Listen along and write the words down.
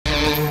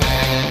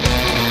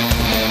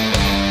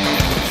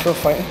Still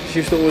fighting? She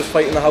used to always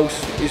fight in the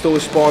house, used to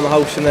always spar in the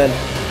house and then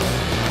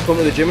come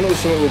to the gym and it was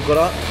something we were good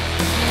at.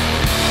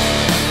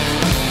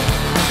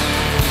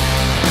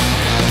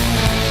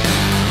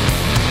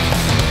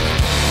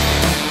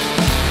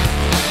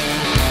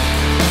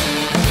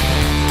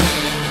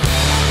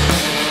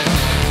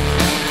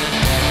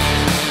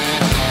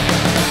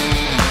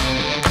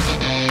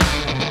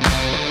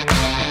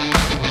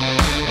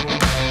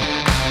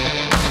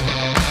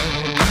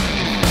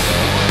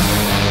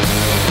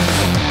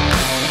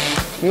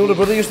 My older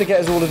brother used to get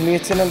his older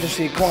mates in and just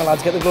say, come on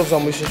lads, get the gloves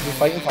on, we should be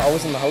fighting for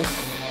hours in the house.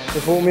 So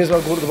I thought we may as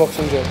well go to the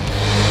boxing gym.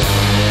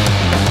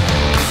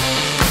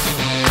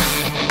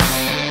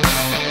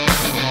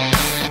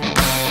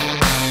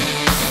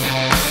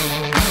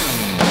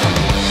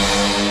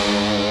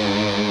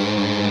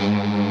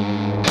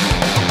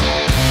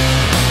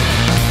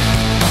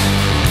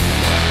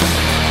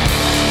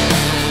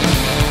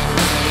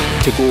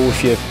 To go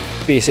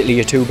with basically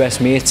your two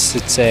best mates,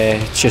 it's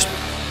just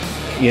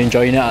you're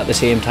enjoying it at the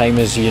same time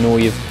as you know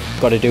you've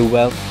got to do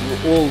well.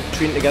 We're all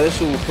training together,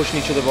 so we're pushing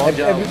each other on,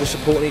 we're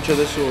supporting each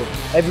other. So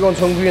everyone's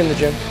hungry in the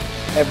gym,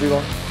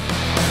 everyone.